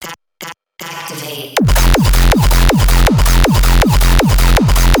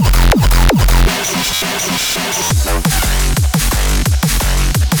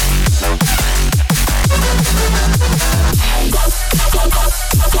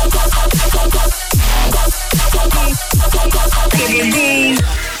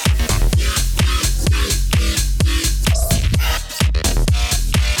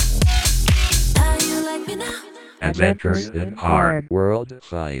Adventures in Hard World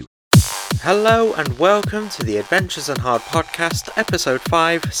 5. Hello and welcome to the Adventures in Hard podcast, episode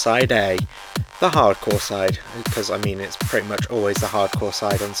 5, side A. The hardcore side, because it's pretty much always the hardcore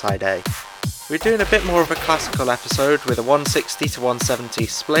side on side A. We're doing a bit more of a classical episode with a 160 to 170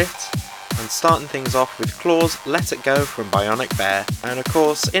 split, and starting things off with Claw's Let It Go from Bionic Bear. And of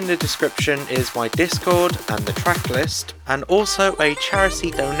course, in the description is my Discord and the track list, and also a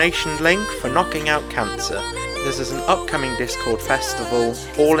charity donation link for Knocking Out Cancer. This is an upcoming Discord festival,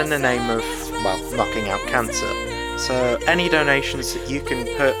 all in the name of, knocking out cancer. So any donations that you can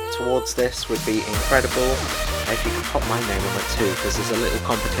put towards this would be incredible. If you can pop my name on it too, because there's a little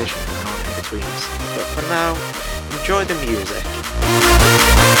competition going on in between us. But for now, enjoy the music.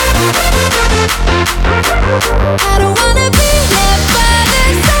 I don't wanna be left by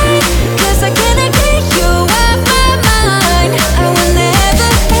the side, 'cause I cannot get you off my mind. I will never,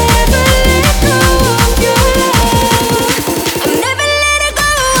 ever let go of your love. I'll never let go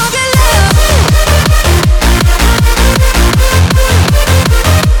of your love.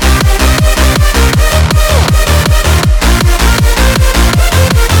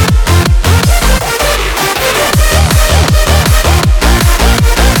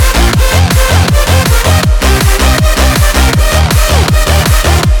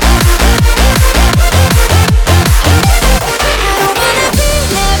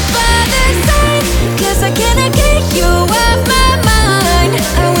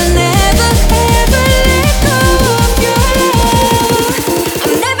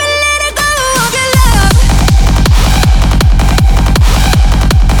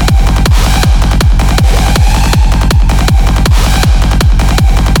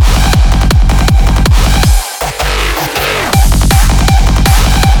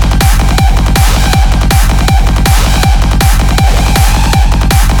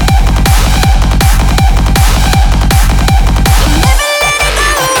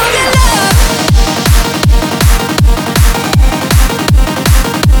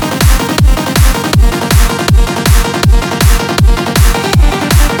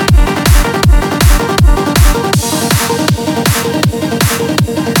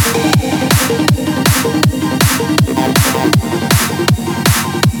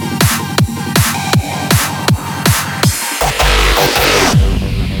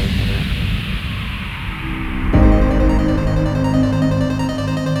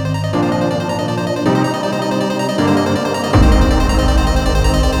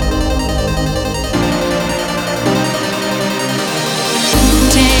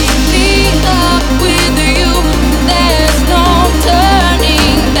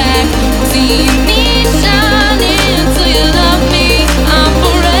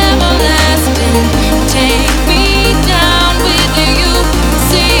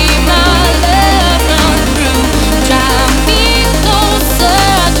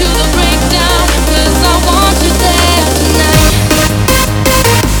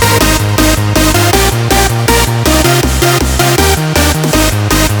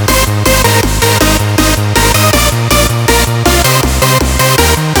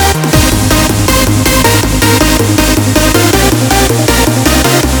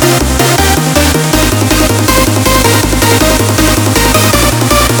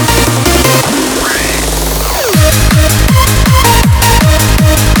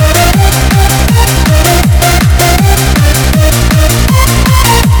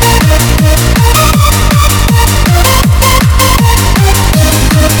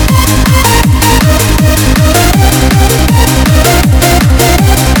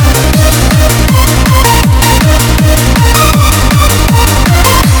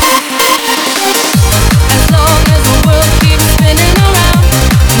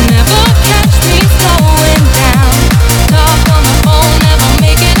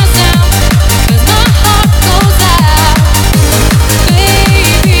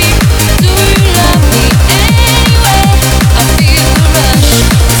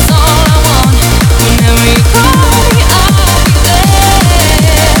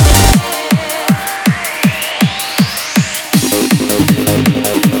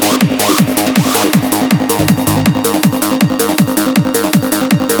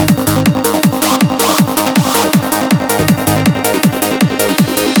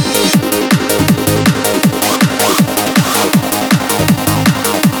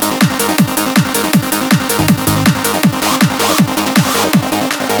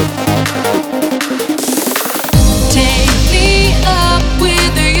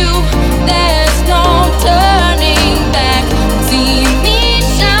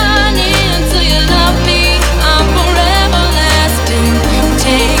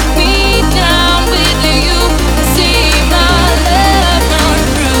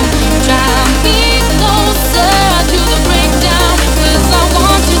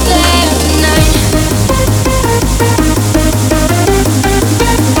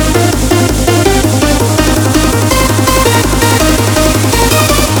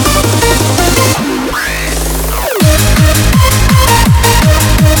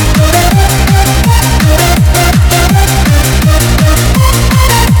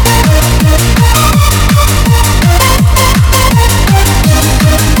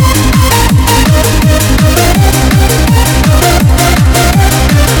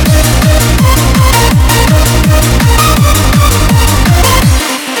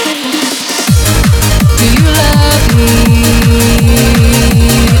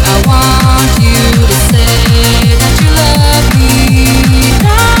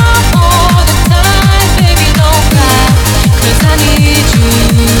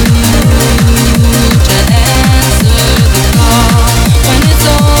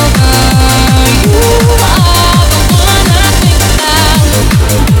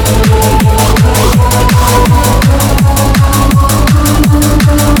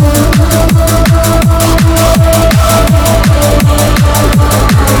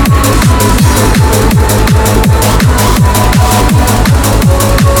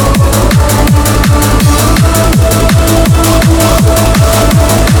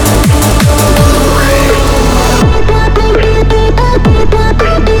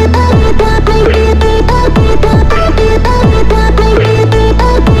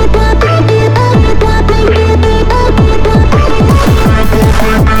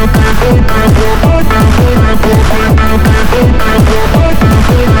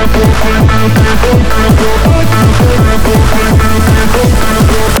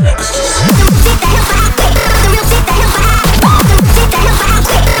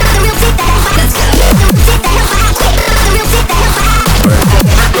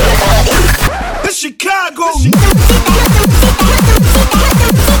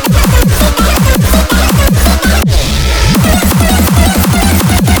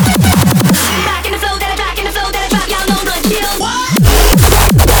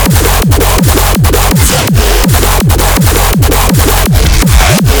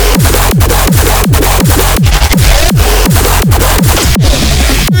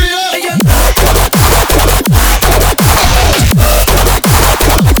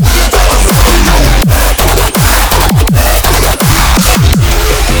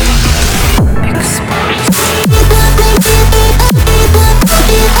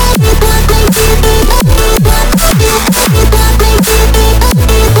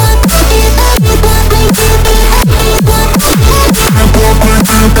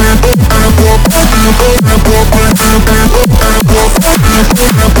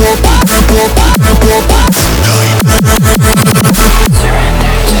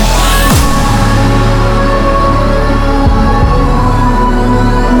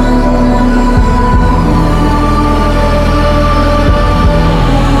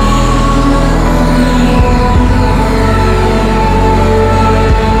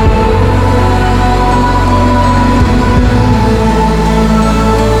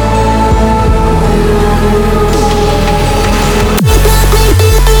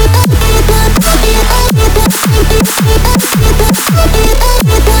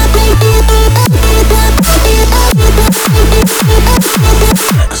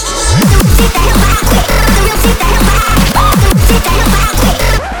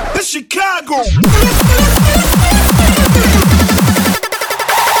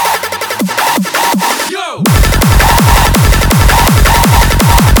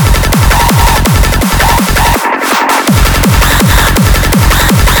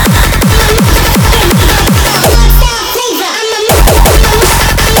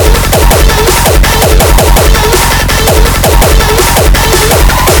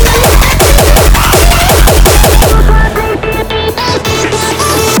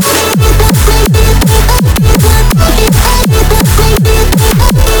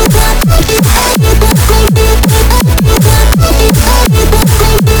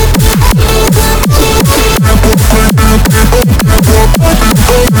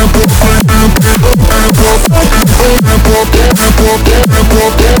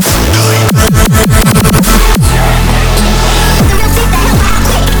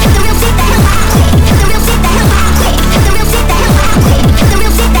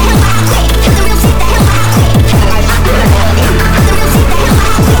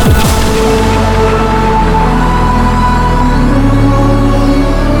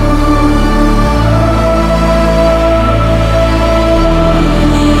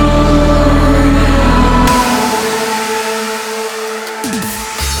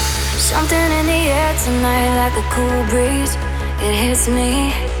 tonight like a cool breeze. It hits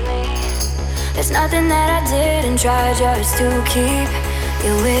me. There's nothing that I didn't try just to keep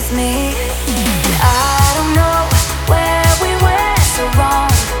you with me. And I don't know where we went so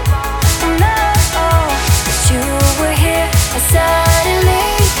wrong. No, but you were here and suddenly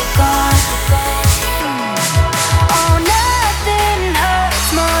you're gone. Oh, nothing hurts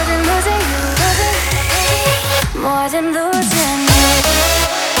more than losing you, more than losing you.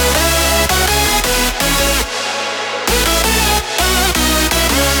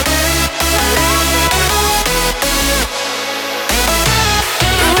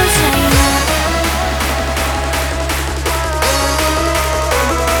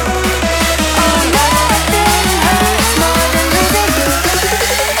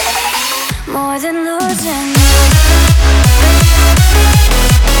 More than losing you.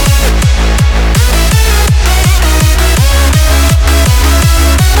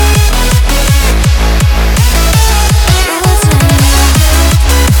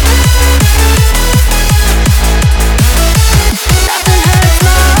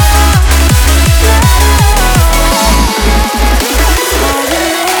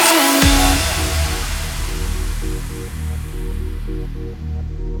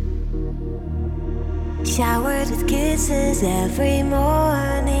 Showered with kisses every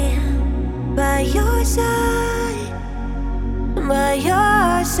morning. By your side, by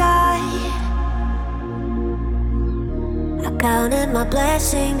your side. I counted my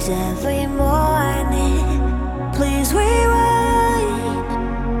blessings every morning. Please rewind,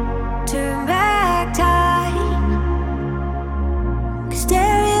 turn back time. 'Cause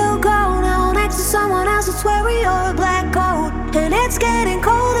there you go now next to someone else. I swear you're a black coat, and it's getting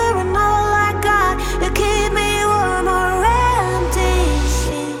colder and all I got. You keep me warm or empty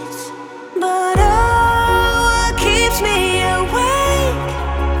sheets. But oh, what keeps me awake?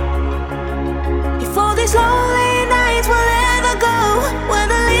 If all these lonely nights will ever go, when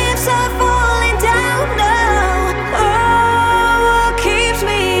the leaves are falling down now. Oh, what keeps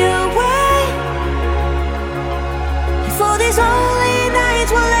me awake? If all these lonely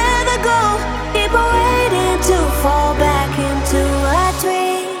nights will ever go, keep on waiting to fall back into a dream.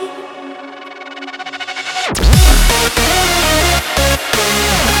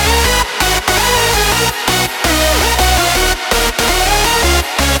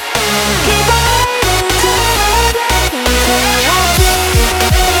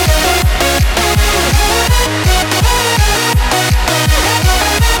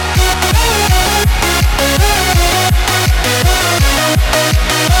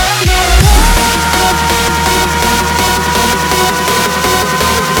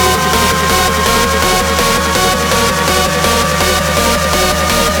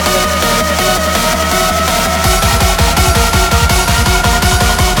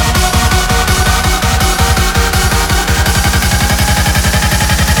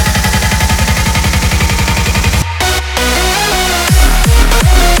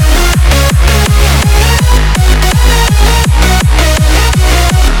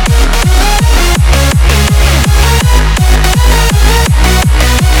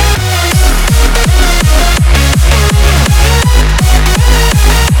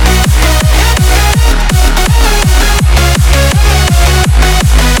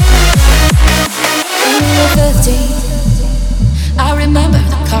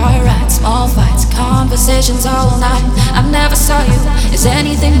 Conversations all night. I never saw you as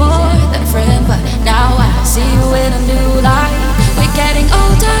anything more than a friend, but now I see you in a new light. We're getting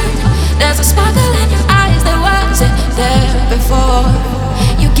older. There's a sparkle in your eyes that wasn't there before.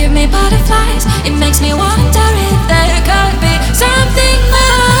 You give me butterflies. It makes me wonder if there could be something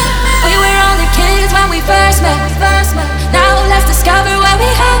more. We were only kids when we first met. Now let's discover what we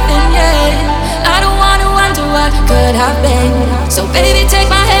haven't yet. I don't wanna wonder what could have been. So baby, take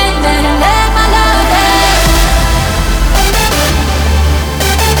my hand and let my love in.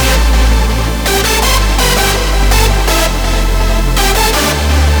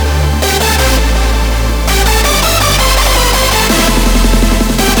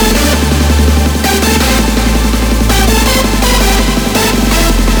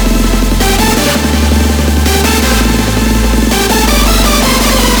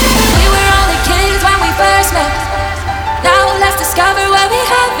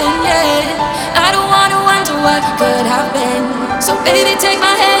 Could have been. So baby, take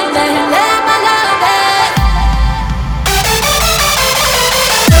my hand and let my love in.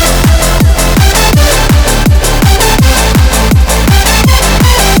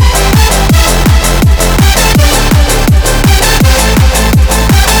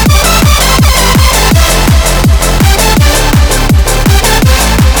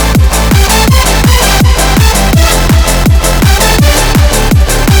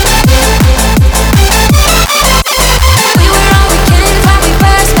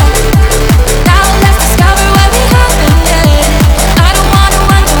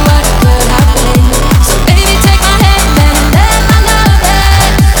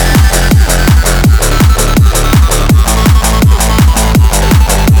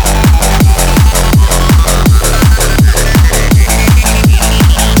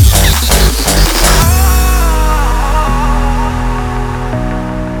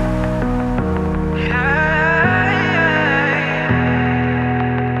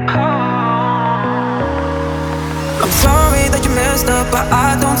 up, but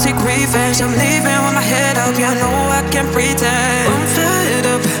I don't take revenge. I'm leaving with my head up, yeah, I know I can't pretend. I'm fed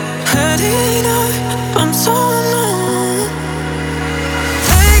up, had enough, I'm so alone.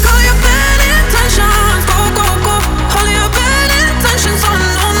 Take all your bad intentions, go, go, go. All your bad intentions, oh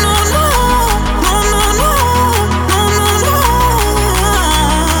no, no, no. No, no, no, no, no, no.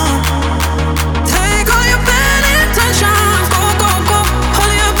 Take all your bad intentions, go, go, go.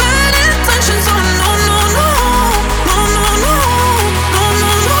 All your bad intentions, oh no, no, no. No, no, no, no,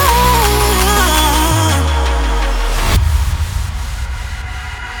 no, no.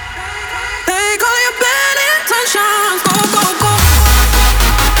 Take all your bad intentions, go, go, go.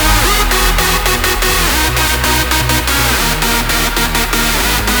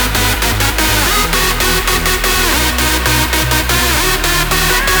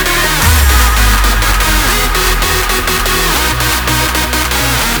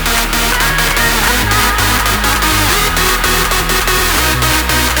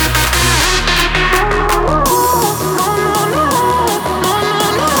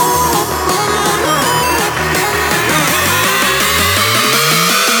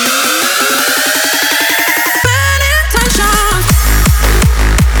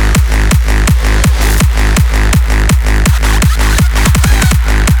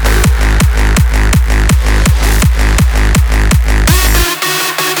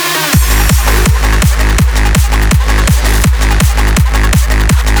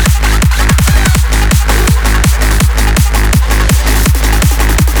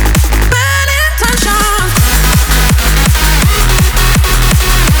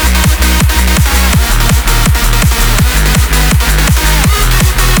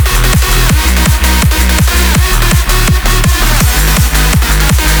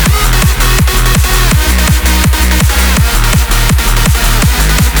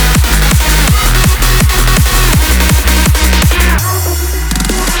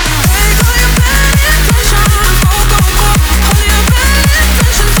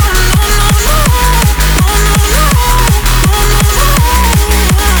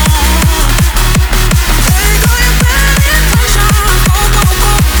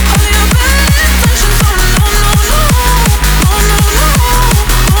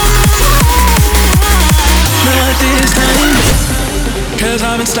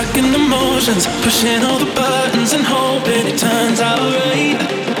 Stuck in emotions, pushing all the buttons and hoping it turns out right.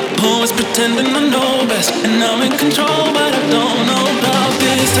 Always pretending I know best, and I'm in control, but I don't know about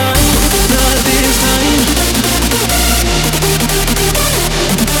this time, not this time.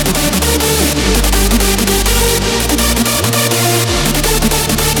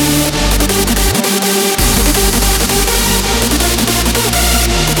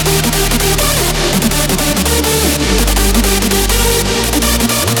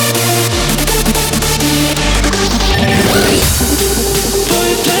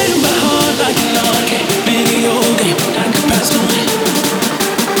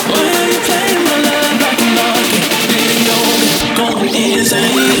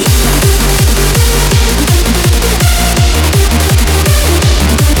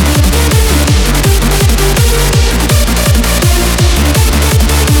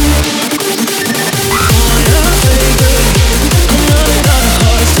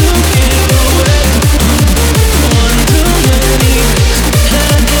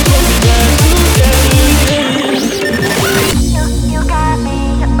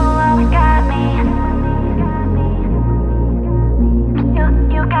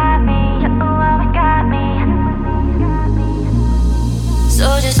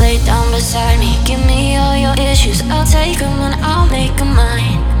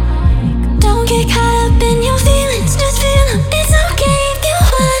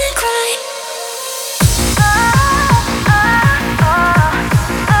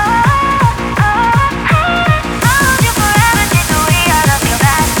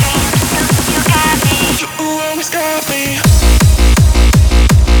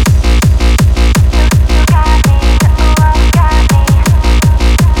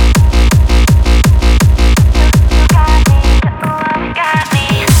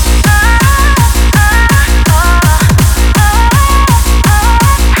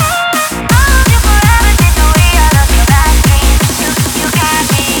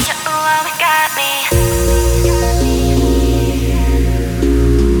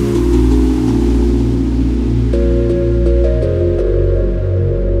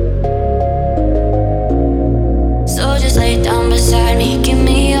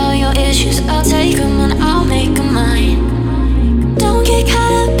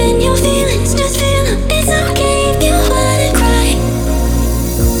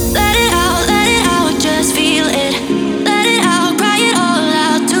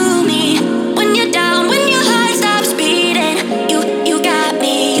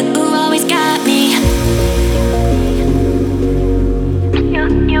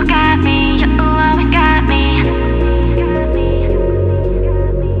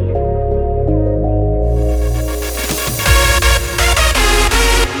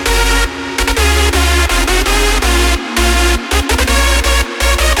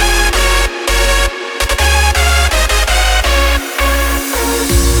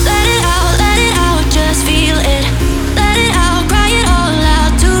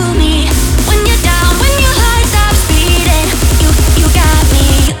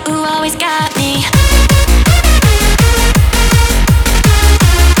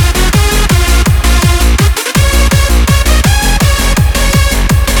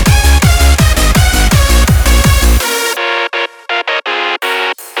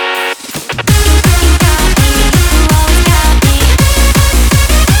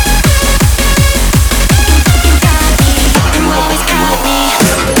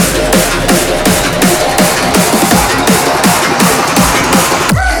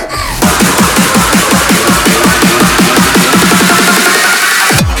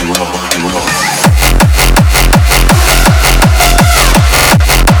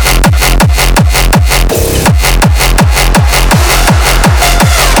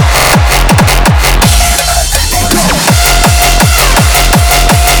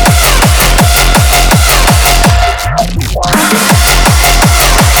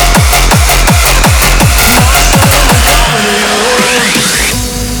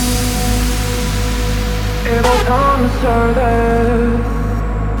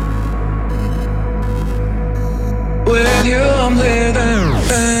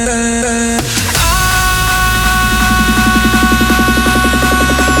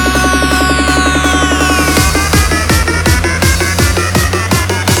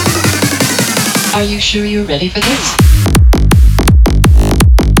 Are you sure you're ready for this?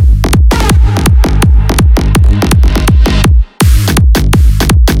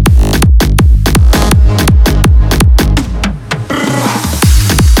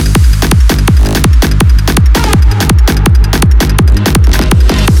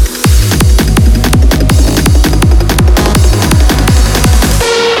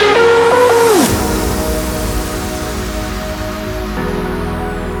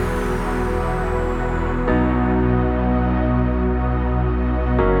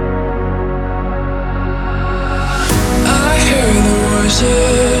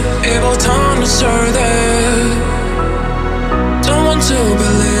 Able to serve it. Don't want to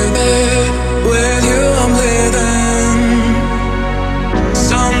believe it. With you I'm living.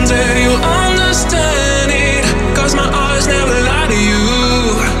 Someday you'll understand it, 'cause my eyes never lie to you.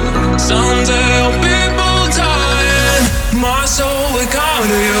 Someday all people dying, my soul will come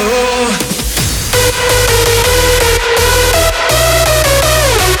to you.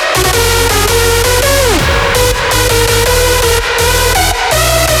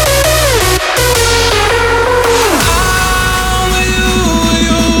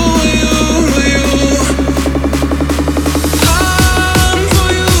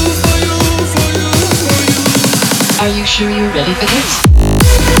 Are you sure you're ready for this?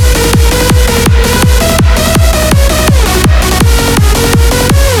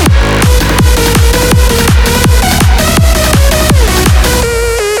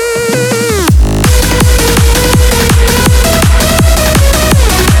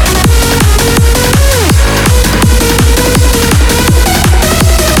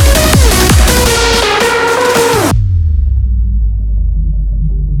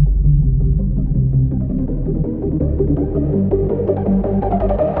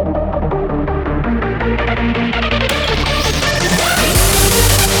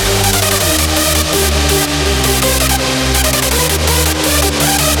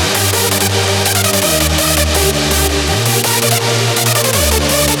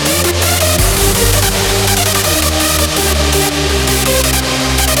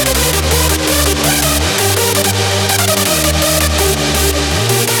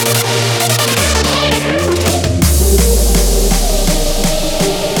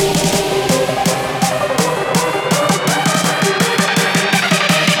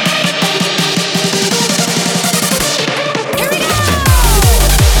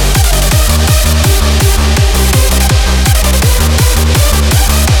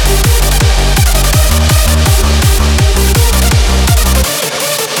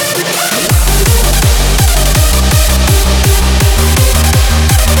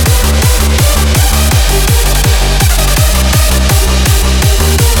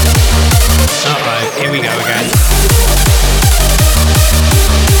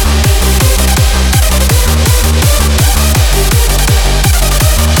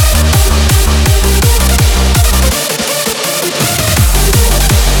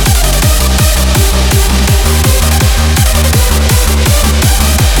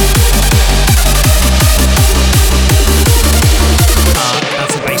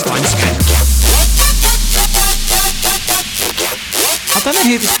 I don't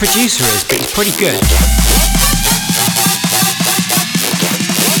know who this producer is, but he's pretty good.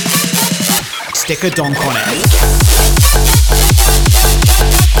 Stick a donk on it.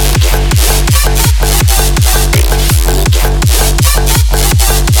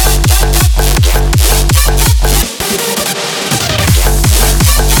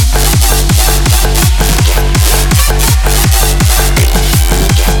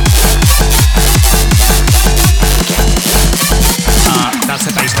 That's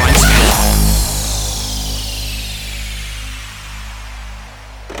the baseline scale.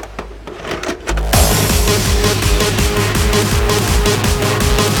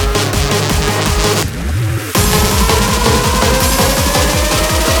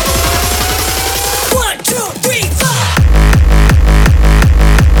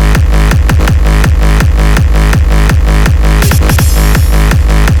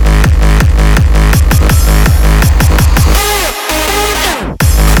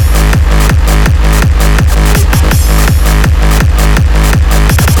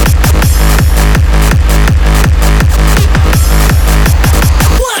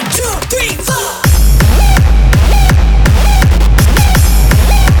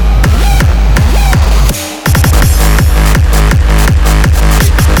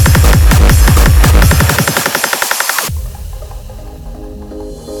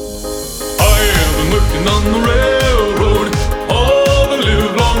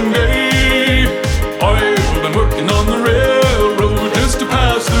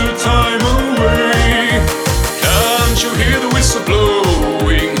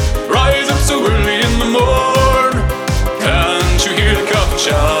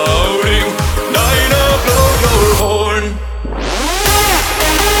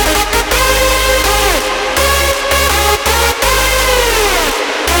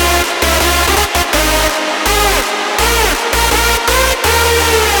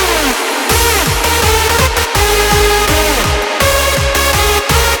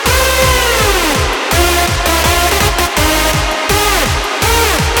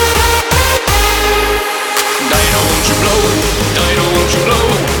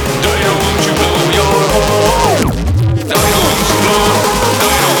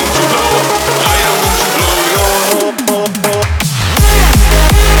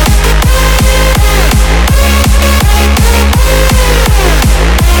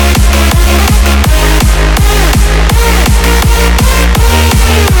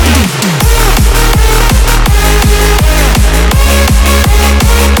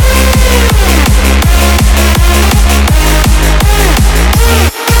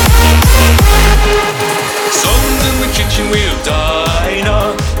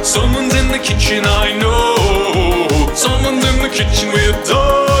 Someone's in the kitchen, I know. Someone's in the kitchen with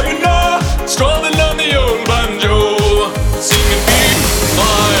Dinah, strumming on the old banjo, singing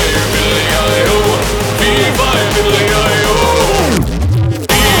B-I-Fiddly-I-O, B-I-Fiddly-I-O,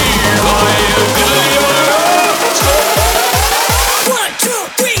 B-I-Fiddly-I-O. One, two,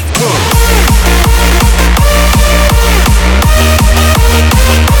 three, four.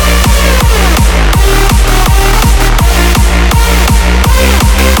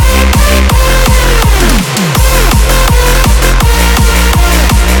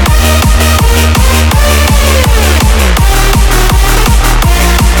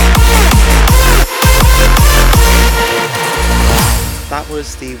 That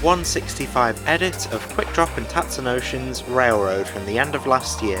was the 165 edit of Quick Drop and Tatsunoshin's Railroad from the end of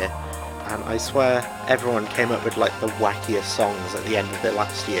last year, and I swear everyone came up with like the wackiest songs at the end of it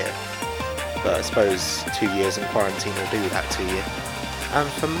last year, but I suppose 2 years in quarantine will do that to you. And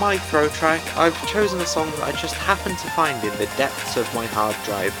for my throw track, I've chosen a song that I just happened to find in the depths of my hard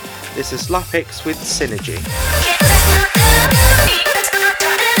drive. This is Lapix with Synergy.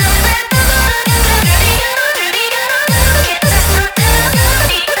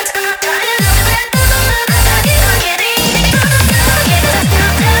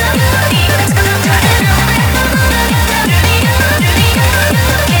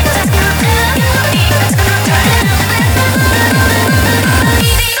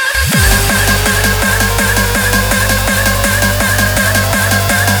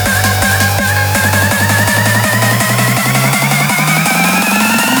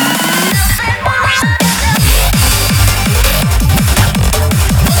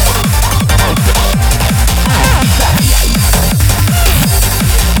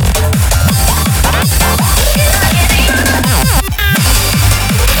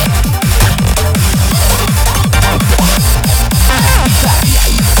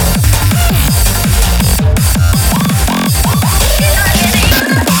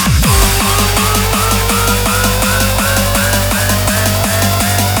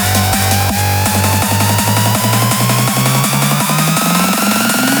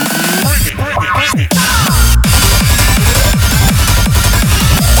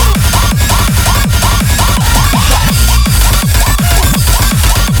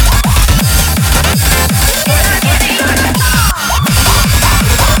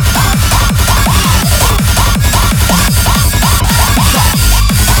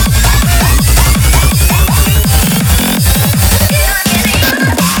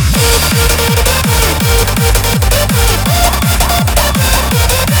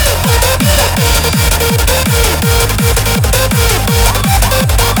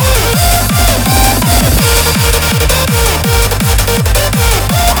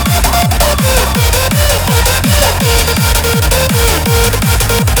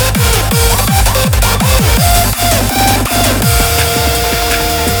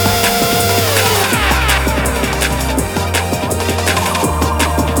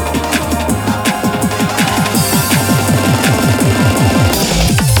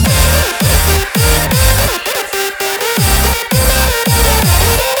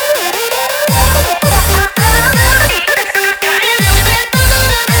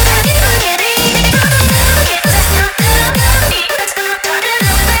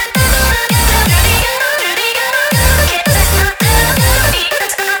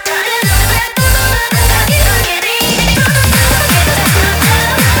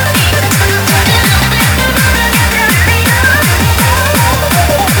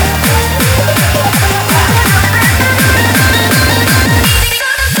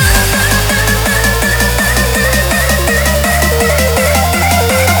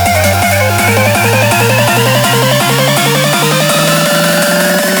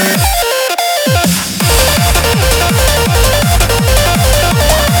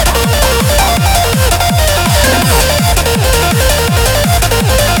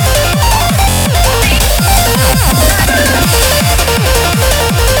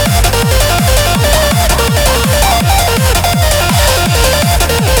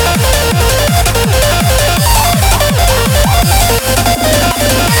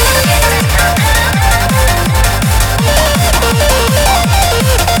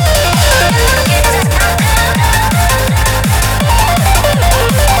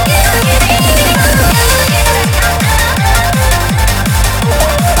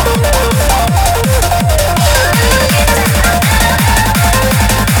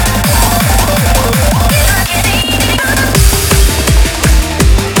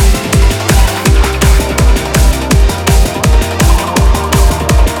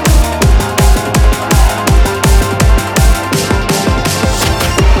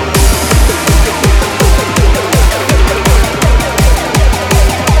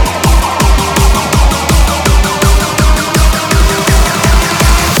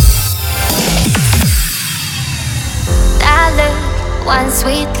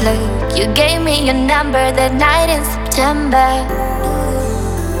 sweet look. You gave me your number that night in September.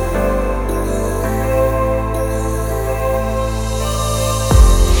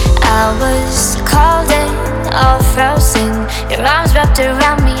 I was cold and all frozen. Your arms wrapped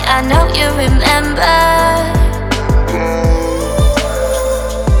around me, I know you remember.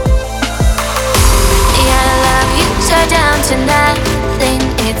 Yeah, I love you so down to nothing.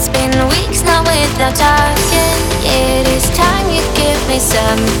 It's been weeks now without talking. It is time you give me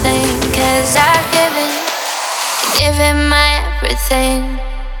something, 'cause I've given my everything.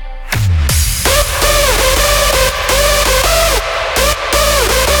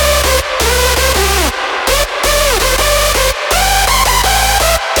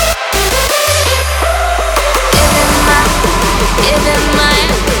 Giving my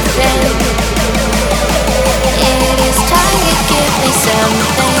everything. It is time you give me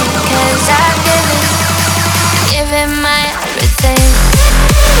something, 'cause I've given my everything.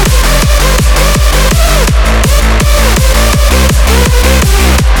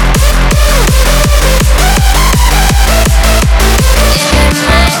 Giving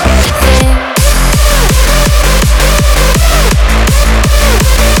my everything.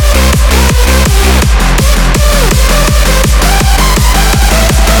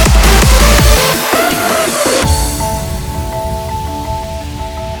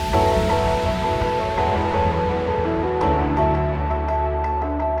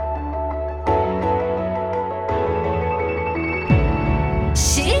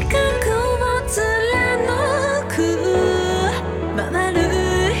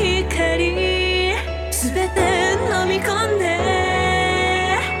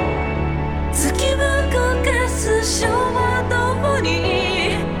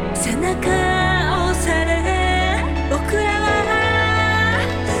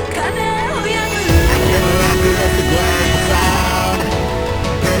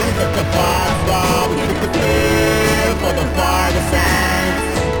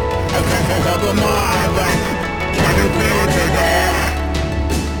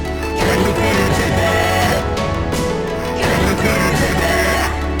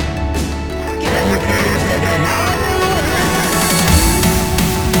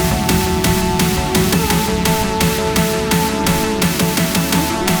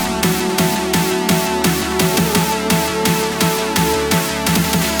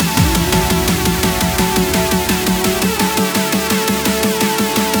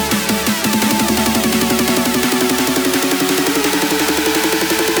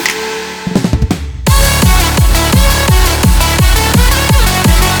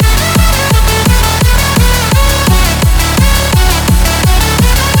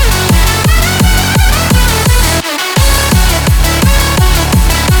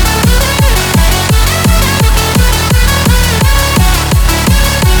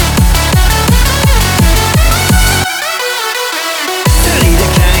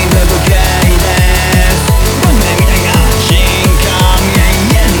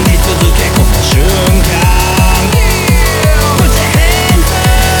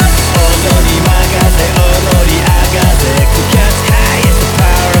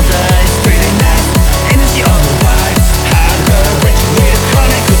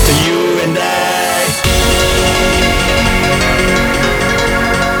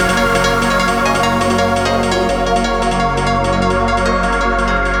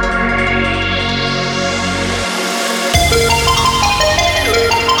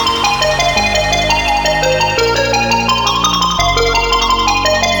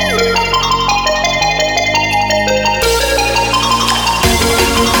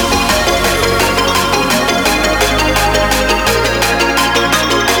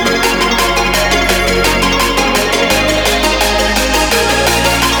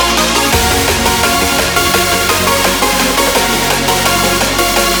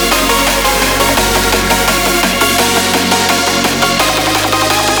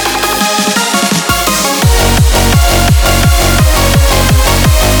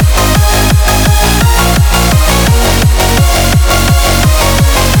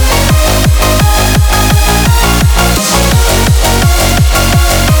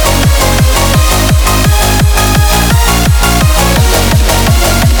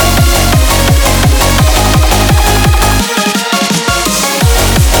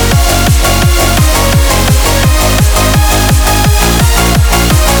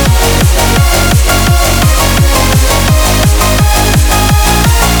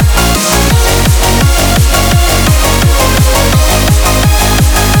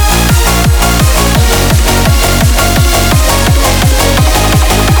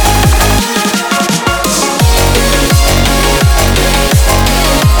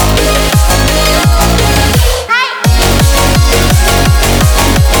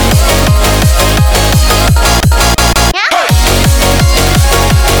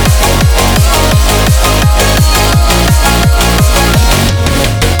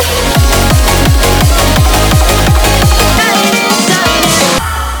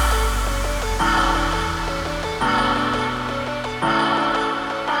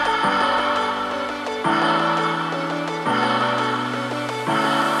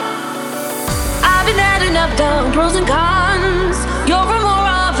 up down pros and cons. You're more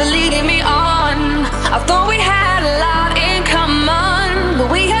of a leading me on. I thought we had a lot in common, but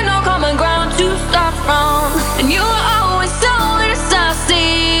we had no common ground to start from. And you were always so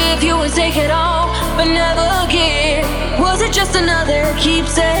indecisive. You would take it all, but never give. Was it just another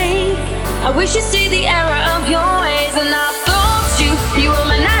keepsake? I wish you see the error of your ways. And I thought you were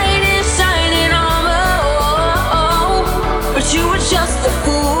my knight in shining armor, but you were just a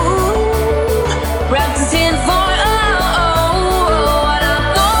fool wrapped in tinfoil. And I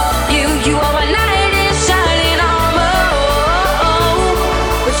thought you were my knight in shining armor,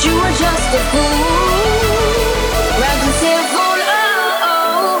 but you were just a fool wrapped in tinfoil.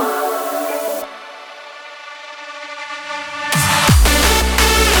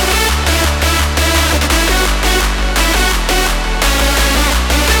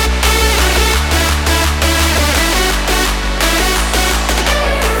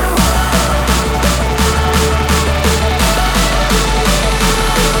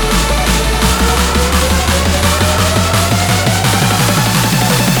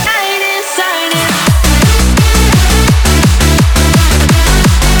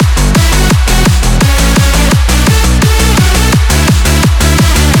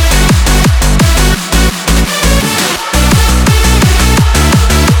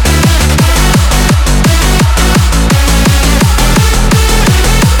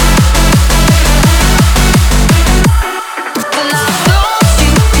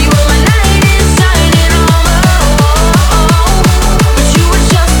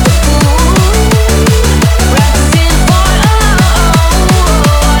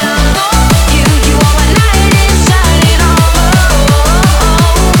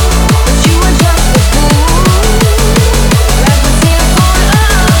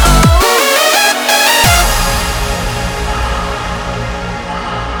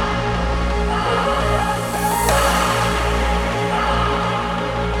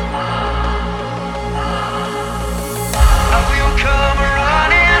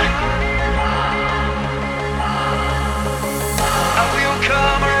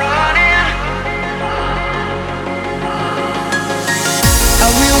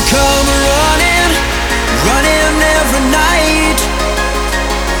 Come running, running every night.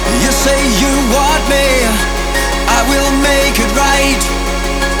 You say you want me, I will make it right.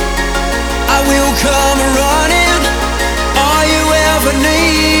 I will come running, all you ever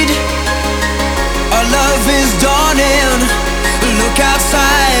need. Our love is dawning, look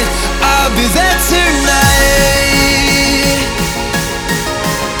outside, I'll be there tonight.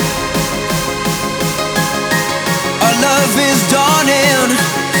 Our love is dawning,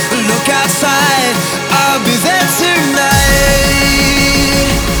 look outside, I'll be there tonight.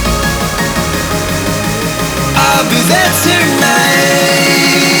 I'll be there tonight.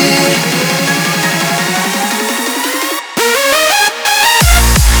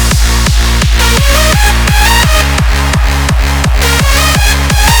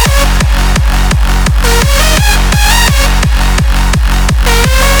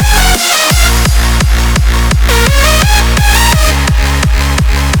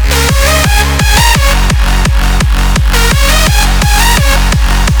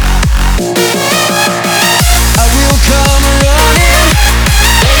 I will come running.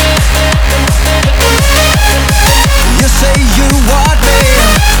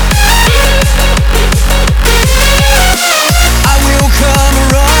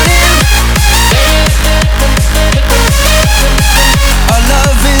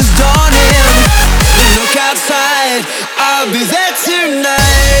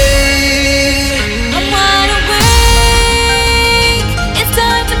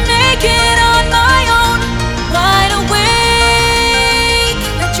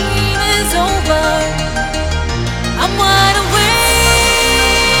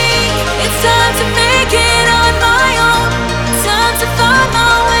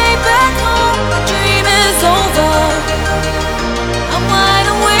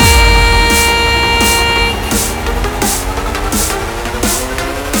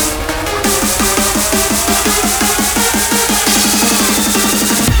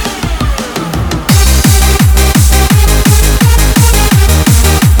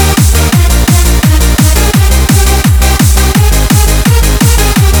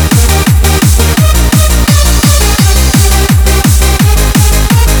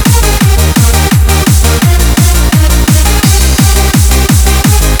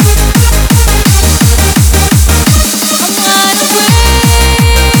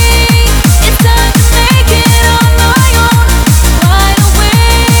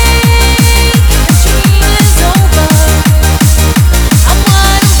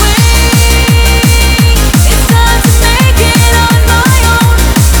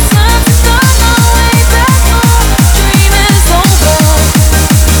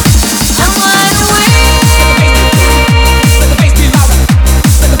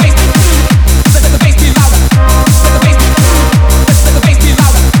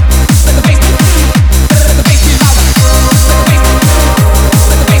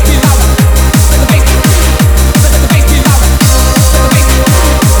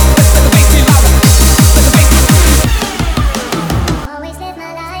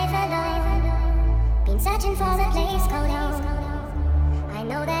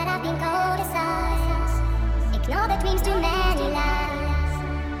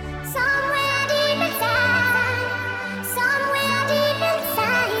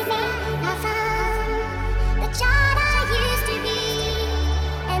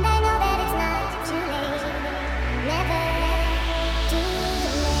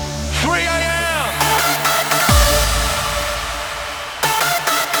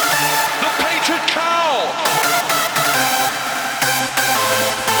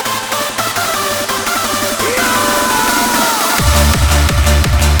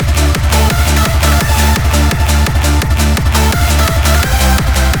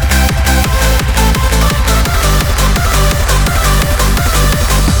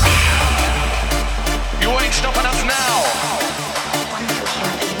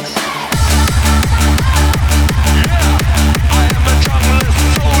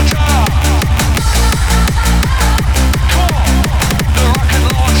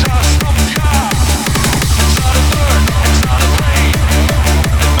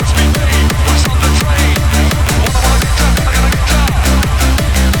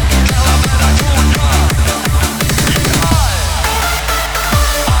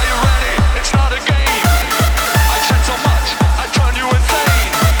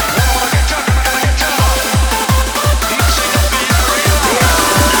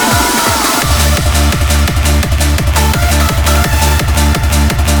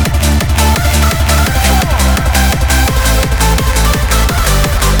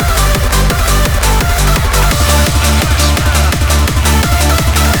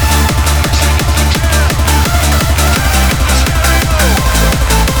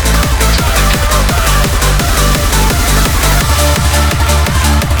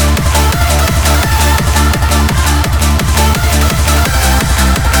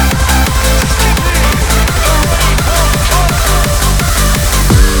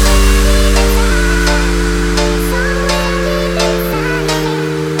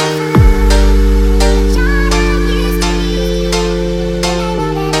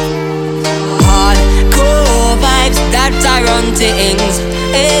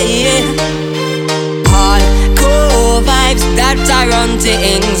 run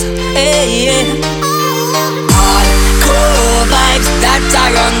things. Hey, yeah. Hardcore vibes, that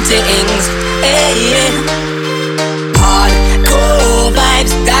I run things. Hey, yeah. Hardcore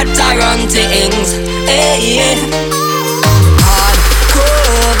vibes, that I run things. Hey, yeah.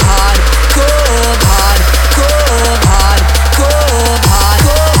 Hardcore, hardcore, hardcore, hardcore,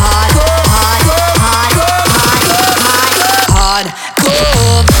 hardcore, hardcore, hardcore, hardcore.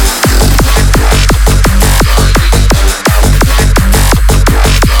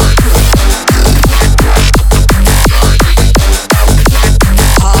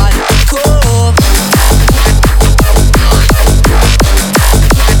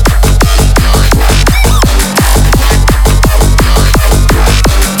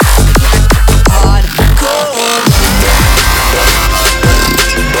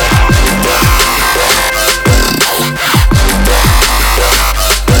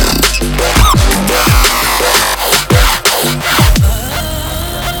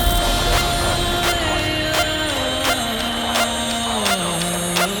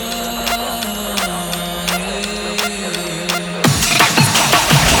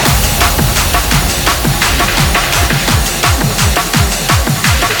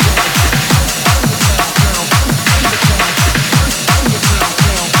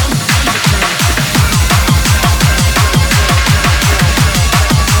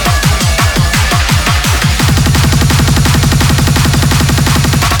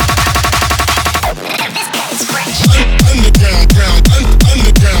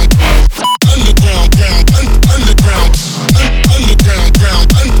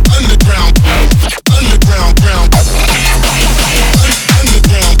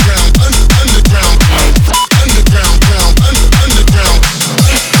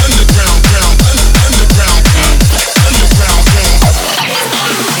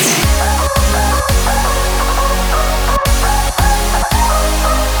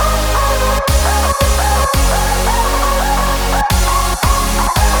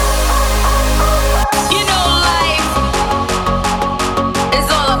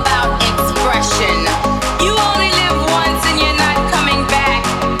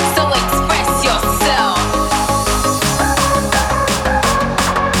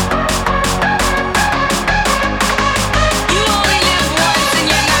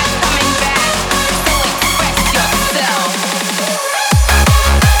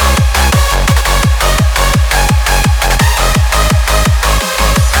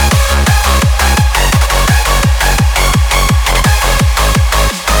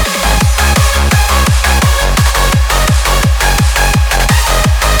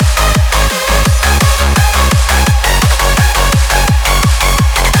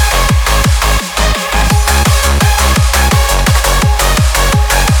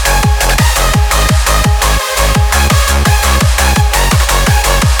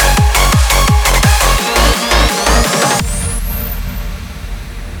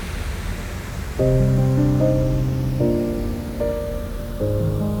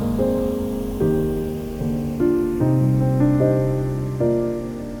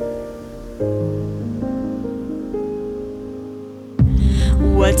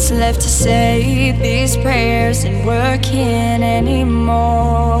 What's left to say? These prayers ain't working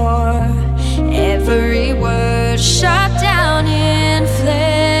anymore. Every word shot down in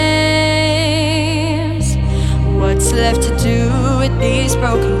flames. What's left to do with these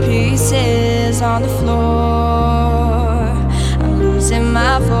broken pieces on the floor? I'm losing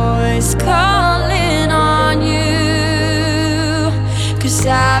my voice, calling on you. 'Cause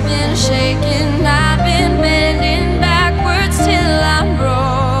I've been shaking, I've been bending backwards till I'm broke.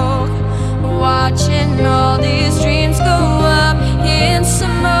 Watching all these dreams go up in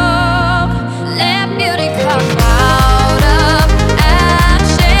smoke. Let beauty come out of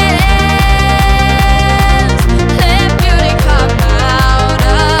ashes. Let beauty come out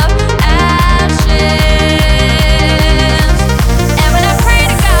of ashes. And when I pray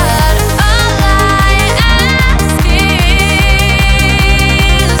to God, all I ask is,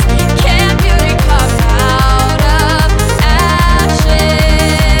 can beauty come out of ashes?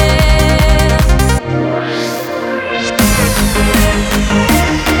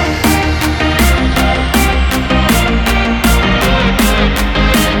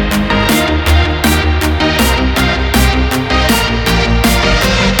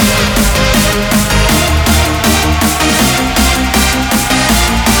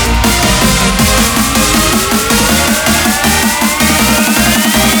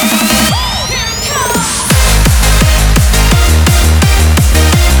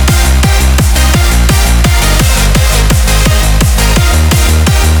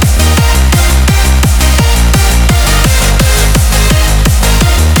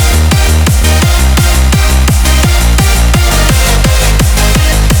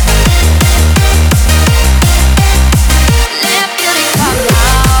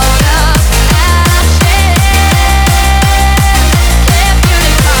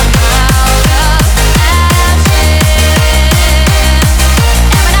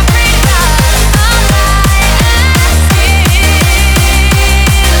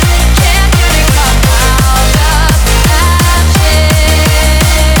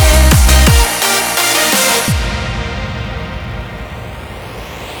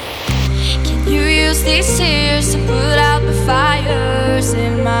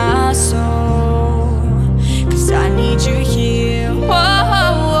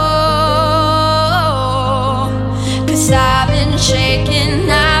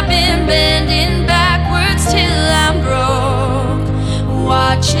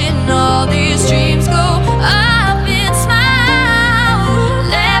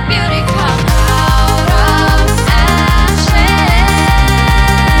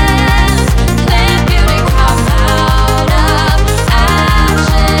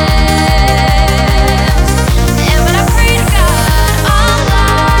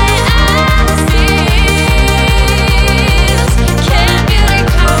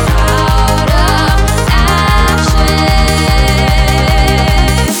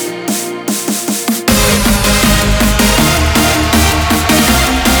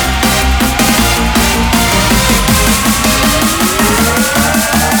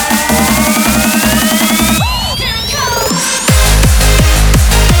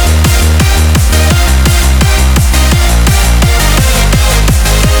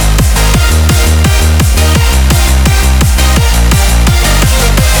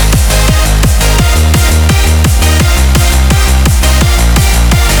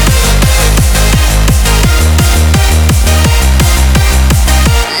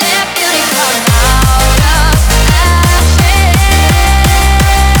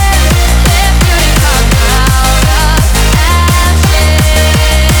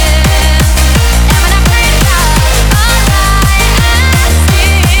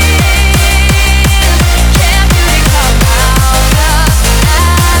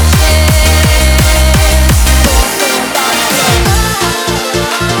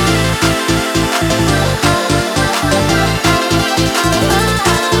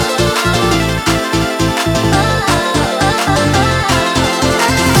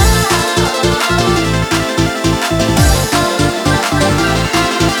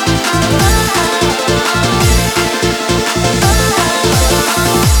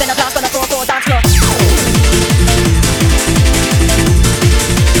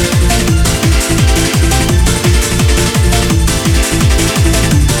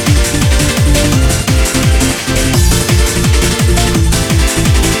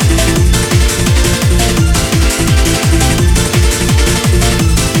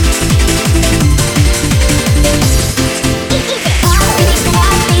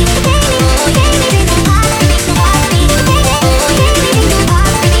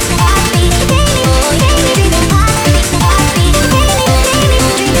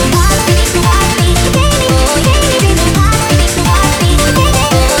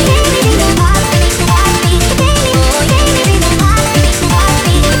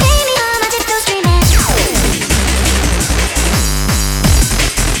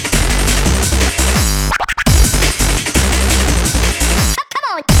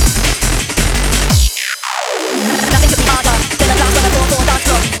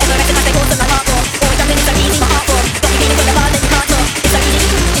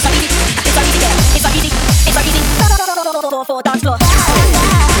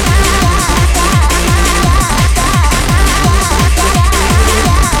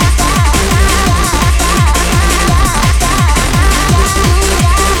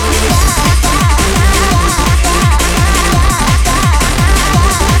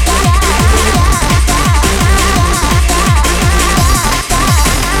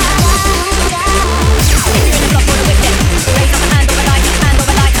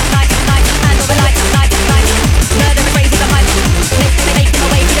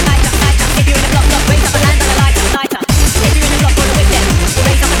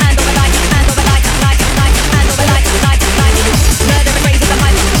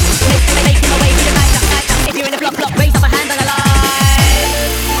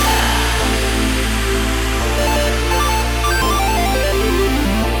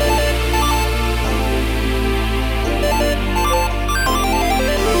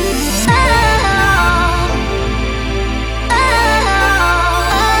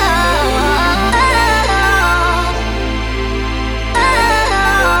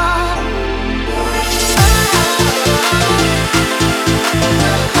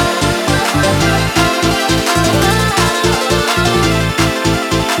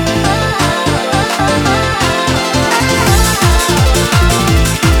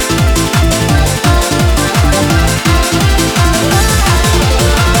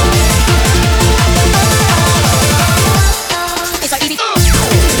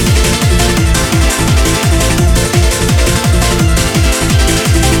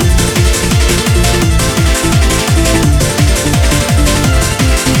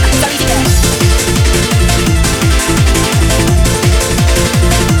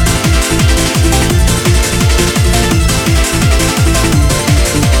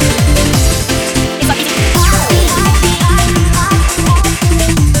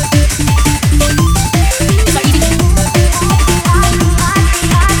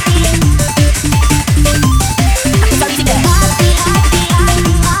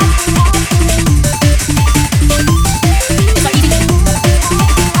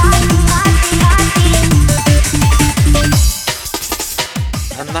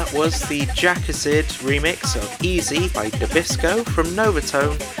 was the Jackazid remix of Easy by Dabisco from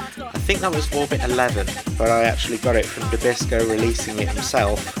Novatone. I think that was Orbit 11, but I actually got it from Dabisco releasing it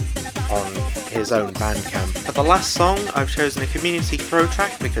himself on his own Bandcamp. For the last song, I've chosen a community throw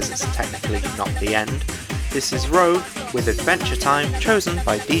track because it's technically not the end. This is Rogue with Adventure Time, chosen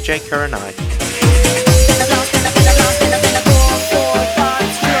by DJ Kuranai.